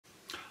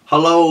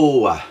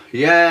Hello,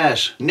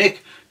 yes,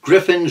 Nick,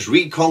 Griffins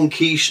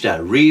Reconquista,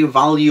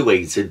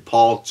 re-evaluated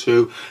part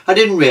 2. I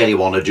didn't really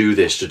want to do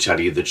this, to tell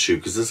you the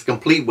truth, because it's a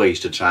complete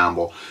waste of time,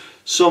 but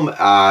some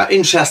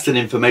interesting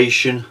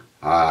information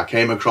I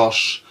came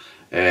across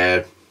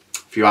a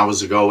few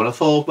hours ago, and I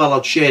thought, well,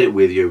 I'll share it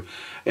with you.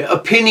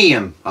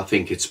 Opinion, I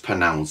think it's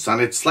pronounced,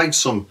 and it's like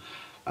some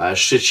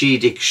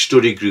strategic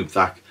study group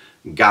that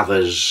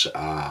gathers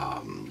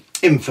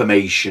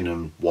information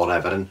and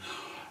whatever, and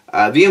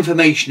the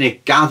information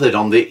it gathered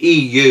on the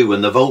EU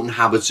and the voting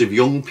habits of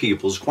young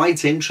people is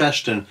quite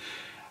interesting.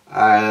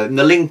 In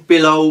the link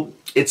below,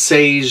 it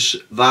says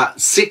that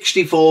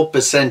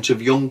 64% of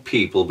young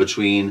people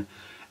between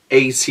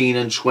 18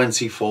 and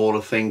 24, I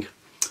think,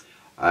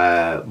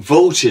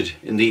 voted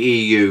in the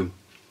EU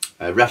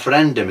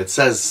referendum. It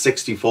says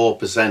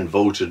 64%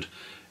 voted,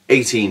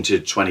 18 to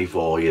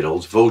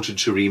 24-year-olds voted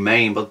to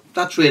remain, but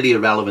that's really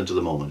irrelevant at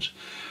the moment.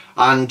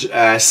 And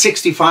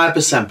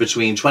 65%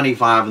 between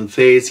 25 and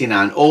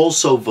 39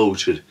 also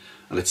voted,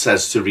 and it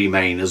says to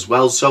remain as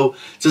well. So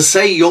to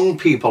say young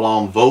people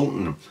aren't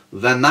voting,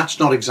 then that's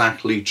not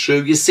exactly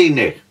true. You see,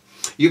 Nick,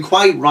 you're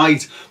quite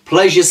right.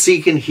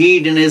 Pleasure-seeking,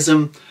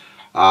 hedonism,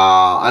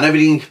 and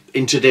everything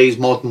in today's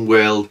modern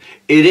world,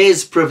 it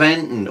is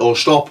preventing or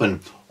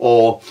stopping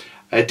or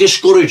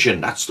discouraging,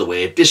 that's the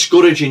word,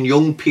 discouraging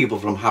young people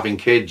from having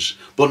kids,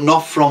 but not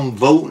from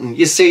voting.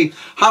 You see,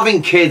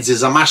 having kids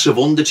is a massive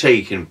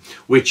undertaking,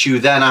 which you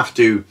then have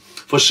to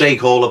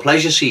forsake all the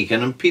pleasure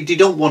seeking, and people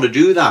don't want to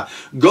do that.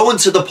 Going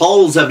to the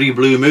polls every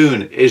blue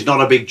moon is not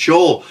a big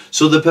chore,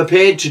 so they're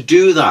prepared to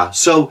do that.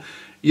 So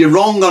you're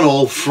wrong on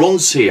all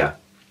fronts here,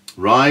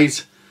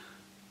 right?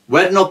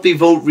 Whether or not they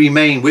vote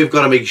remain, we've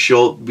got to make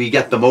sure we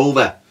get them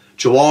over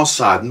to our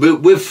side.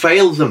 We've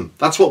failed them.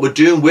 That's what we're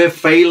doing. We're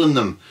failing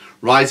them.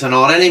 Right, and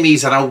our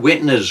enemies are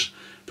outwitting us,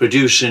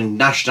 producing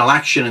National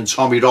Action and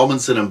Tommy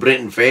Robinson and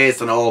Britain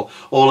First and all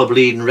the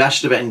bleeding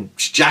rest of it, and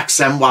Jack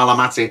Sen while I'm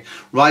at it.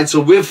 Right,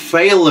 so we've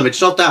failed them. It's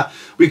not that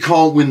we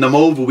can't win them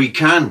over, we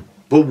can,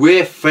 but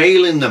we're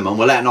failing them, and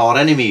we're letting our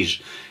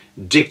enemies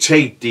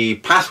dictate the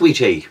path we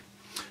take.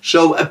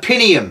 So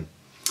opinion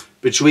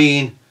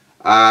between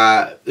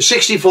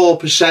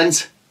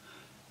 64%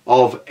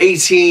 of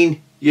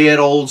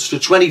 18-year-olds to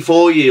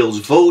 24-year-olds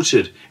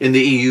voted in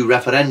the EU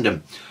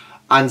referendum,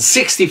 and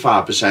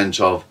 65%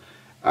 of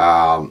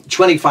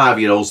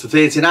 25-year-olds to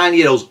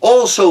 39-year-olds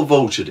also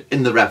voted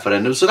in the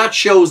referendum. So that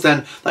shows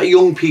then that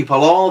young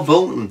people are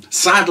voting,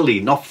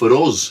 sadly, not for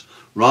us,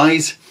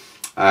 right?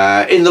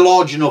 In the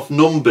large enough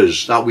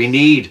numbers that we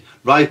need,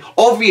 right?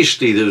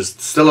 Obviously, there's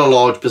still a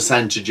large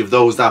percentage of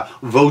those that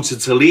voted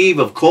to leave,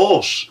 of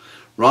course,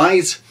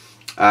 right?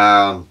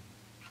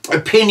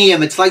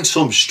 Opinion, it's like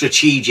some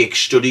strategic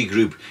study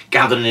group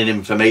gathering in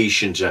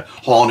information to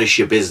harness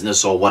your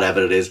business or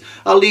whatever it is.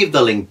 I'll leave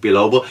the link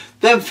below, but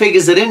them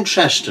figures are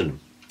interesting,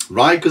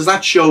 right? Because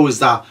that shows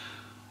that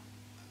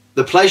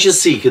the pleasure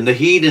seeking, the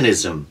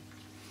hedonism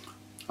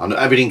and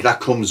everything that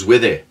comes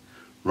with it,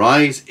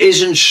 right,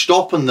 isn't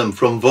stopping them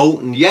from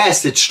voting.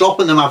 Yes, it's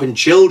stopping them having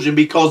children,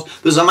 because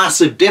there's a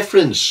massive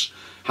difference.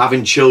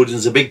 Having children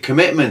is a big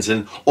commitment,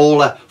 and all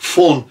the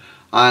fun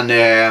and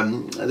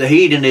the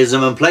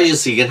hedonism and pleasure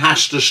seeking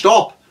has to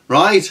stop,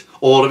 right?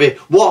 All of it.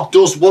 What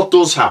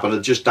does happen?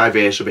 I'll just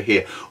diverse over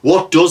here.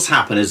 What does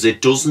happen is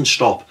it doesn't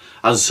stop,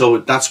 and so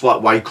that's why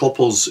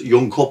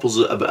young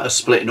couples are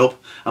splitting up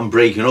and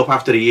breaking up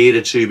after a year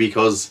or two,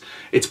 because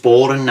it's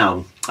boring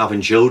now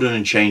having children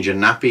and changing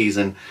nappies,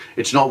 and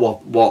it's not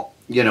what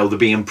you know they're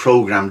being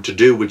programmed to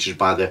do, which is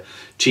by the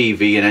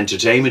TV and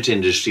entertainment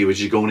industry, which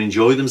is go and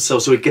enjoy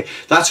themselves. So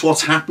that's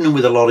what's happening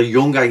with a lot of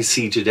young I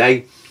see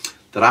today.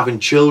 That having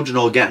children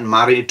or getting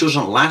married, it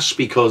doesn't last,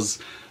 because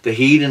the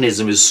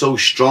hedonism is so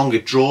strong,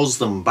 it draws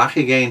them back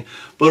again.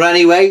 But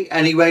anyway,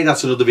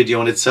 that's another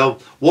video in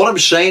itself. What I'm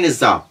saying is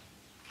that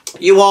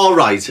you are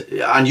right,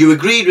 and you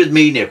agreed with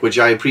me, Nick, which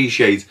I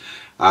appreciate,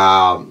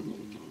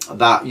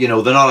 that, you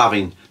know,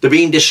 they're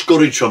being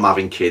discouraged from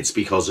having kids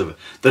because of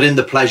they're in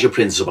the pleasure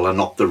principle and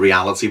not the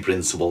reality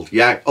principle.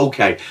 Yeah,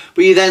 okay.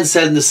 But you then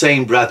said in the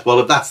same breath, well,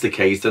 if that's the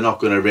case, they're not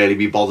going to really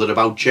be bothered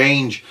about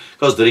change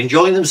because they're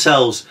enjoying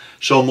themselves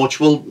so much.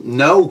 Well,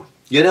 no,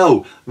 you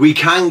know, we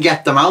can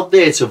get them out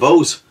there to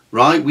vote,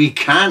 right? We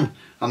can.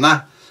 And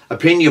that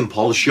opinion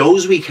poll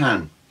shows we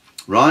can,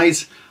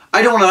 right?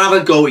 I don't want to have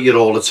a go at you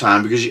all the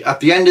time, because at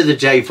the end of the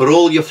day, for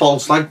all your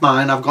faults like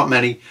mine, I've got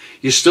many,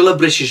 you're still a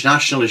British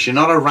nationalist. You're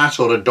not a rat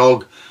or a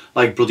dog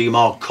like bloody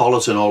Mark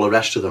Collett and all the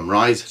rest of them,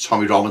 right?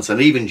 Tommy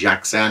Robinson, even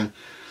Jack Sen,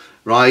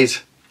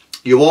 right?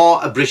 You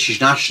are a British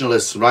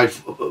nationalist, right?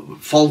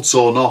 Faults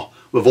or not,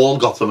 we've all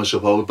got them, I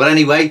suppose. But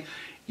anyway,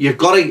 you've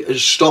got to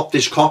stop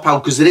this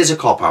cop-out, because it is a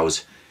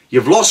cop-out.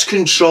 You've lost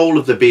control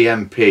of the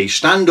BNP.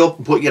 Stand up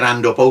and put your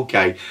hand up,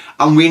 okay?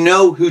 And we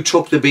know who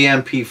took the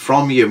BNP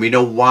from you, and we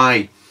know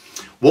why.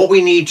 What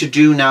we need to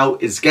do now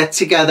is get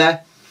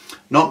together,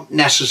 not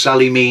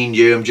necessarily me and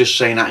you, I'm just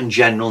saying that in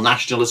general,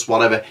 nationalists,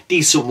 whatever,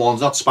 decent ones,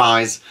 not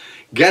spies.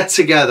 Get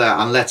together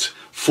and let's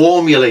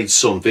formulate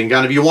something.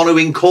 And if you want to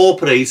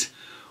incorporate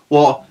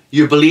what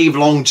you believe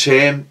long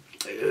term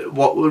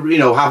what, you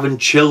know, having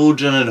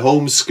children and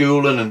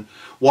homeschooling and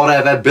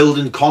whatever,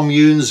 building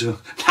communes,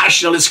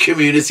 nationalist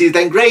communities,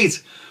 then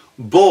great.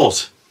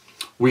 But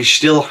we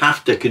still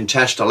have to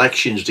contest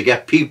elections to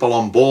get people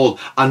on board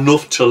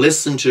enough to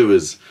listen to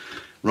us,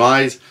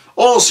 right?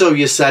 Also,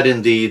 you said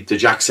in the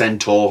Jack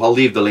Centaur, I'll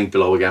leave the link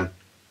below again,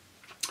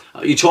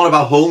 you're talking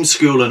about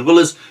homeschooling. Well,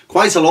 there's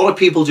quite a lot of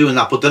people doing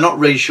that, but they're not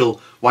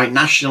racial white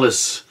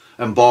nationalists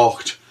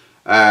embarked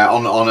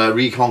on a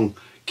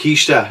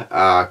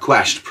Reconquista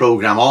quest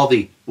program, are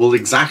they? Well,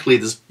 exactly.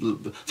 There's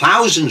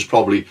thousands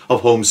probably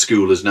of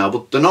homeschoolers now,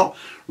 but they're not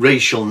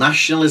racial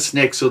nationalists,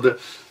 Nick. So that,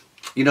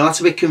 you know, that's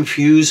a bit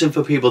confusing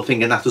for people,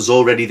 thinking that there's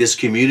already this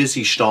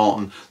community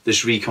starting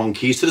this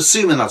Reconquista,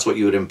 assuming that's what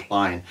you were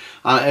implying.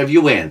 If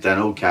you weren't, then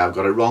okay, I've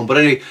got it wrong. But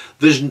anyway,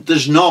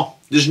 there's no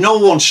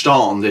one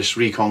starting this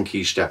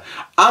Reconquista.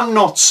 I'm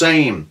not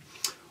saying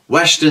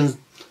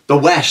the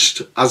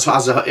West as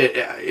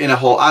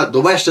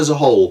a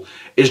whole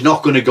is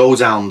not going to go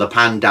down the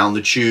pan, down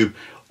the tube.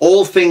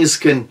 All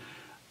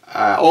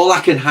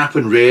that can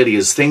happen really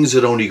is things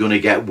are only going to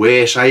get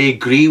worse. I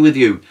agree with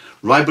you,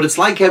 right? But it's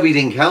like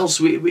everything else.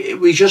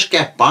 We just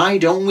get by,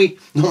 don't we?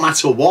 No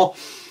matter what.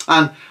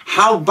 And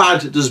how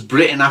bad does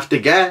Britain have to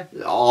get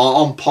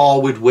on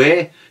par with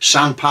where?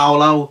 Sao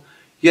Paulo,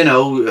 you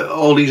know,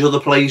 all these other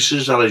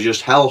places that are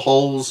just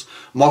hellholes,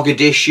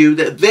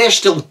 Mogadishu, they're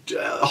still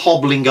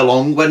hobbling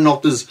along when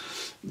not there's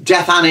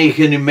death,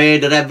 anarchy and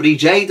murder every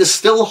day. They're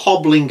still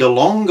hobbling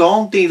along,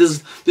 aren't they?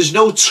 There's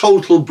no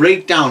total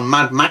breakdown,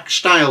 Mad Max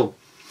style.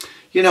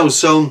 You know,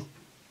 so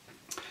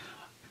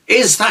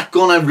is that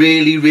going to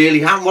really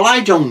happen? Well,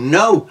 I don't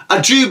know. I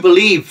do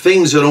believe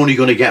things are only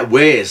going to get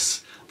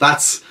worse.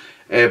 That's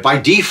by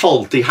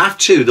default. They have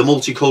to. The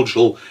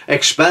multicultural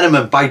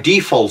experiment by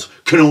default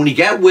can only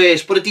get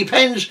worse. But it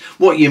depends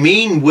what you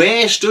mean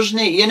worse, doesn't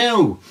it? You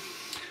know,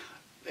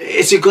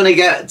 is it going to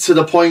get to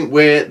the point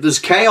where there's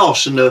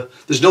chaos and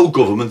there's no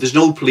government, there's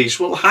no police?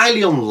 Well,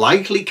 highly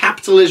unlikely.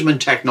 Capitalism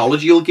and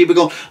technology will keep it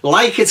going,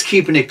 like it's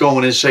keeping it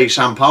going in, say,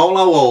 Sao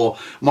Paulo or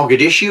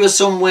Mogadishu or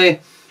somewhere,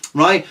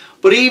 right?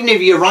 But even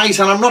if you're right,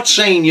 and I'm not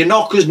saying you're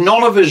not, because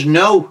none of us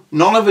know.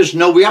 None of us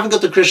know. We haven't got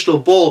the crystal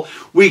ball.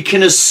 We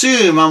can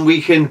assume and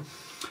we can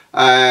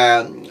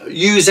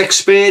use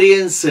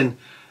experience and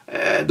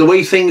the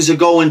way things are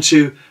going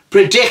to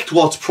predict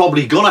what's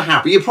probably going to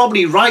happen. You're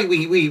probably right.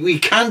 We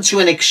can to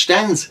an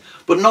extent,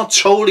 but not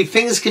totally.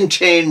 Things can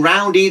turn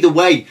round either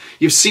way.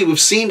 We've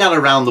seen that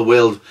around the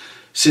world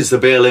since the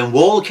Berlin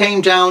Wall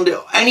came down.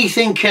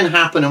 Anything can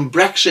happen. And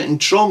Brexit and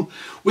Trump,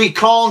 we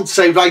can't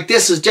say, right,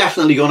 this is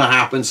definitely going to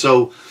happen,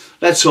 so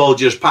let's all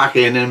just pack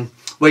in and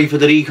wait for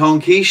the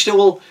Reconquista.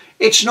 Well,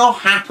 it's not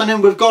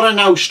happening. We've got to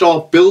now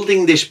start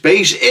building this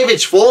base, if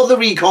it's for the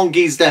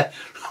Reconquista,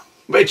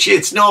 which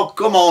it's not.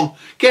 Come on,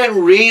 get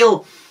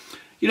real.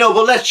 You know,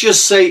 but let's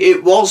just say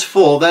it was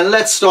for, then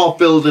let's start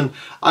building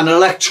an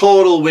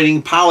electoral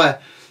winning power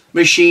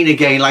machine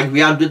again, like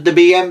we had with the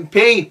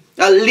BNP.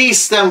 At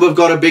least then we've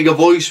got a bigger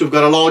voice, we've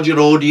got a larger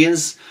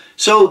audience.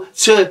 So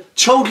to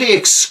totally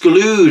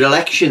exclude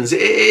elections,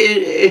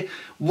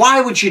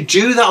 why would you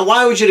do that?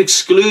 Why would you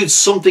exclude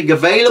something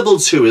available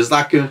to us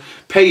that can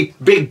pay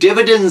big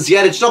dividends,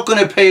 yet it's not going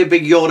to pay a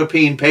big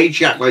European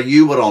paycheck like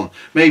you were on?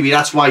 Maybe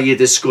that's why you're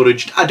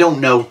discouraged. I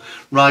don't know,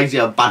 right?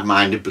 You're a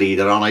bad-minded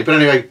bleeder, aren't I? But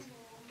anyway,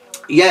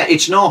 yeah,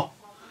 it's not.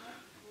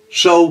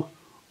 So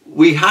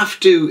we have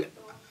to,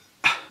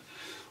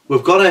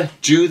 we've got to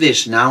do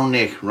this now,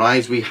 Nick,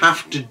 right? We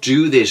have to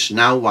do this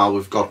now while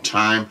we've got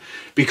time,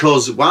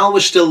 because while we're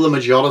still the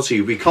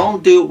majority, we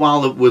can't do it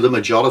while we're the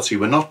majority.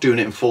 We're not doing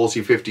it in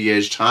 40, 50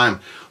 years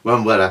time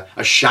when we're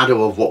a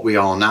shadow of what we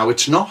are now.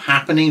 It's not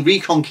happening,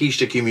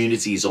 Reconquista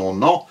communities or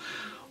not.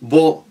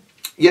 But,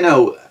 you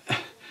know,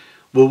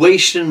 we're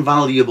wasting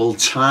valuable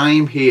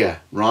time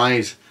here,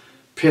 right?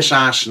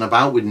 Piss-assing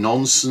about with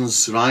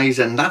nonsense, right?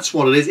 And that's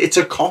what it is. It's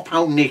a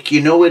cop-out, Nick.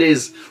 You know it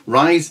is,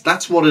 right?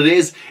 That's what it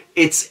is.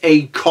 It's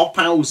a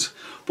cop-out.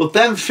 But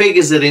them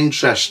figures are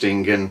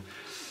interesting, and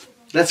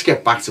let's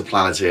get back to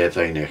planet Earth,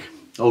 eh, Nick?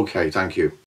 Okay, thank you.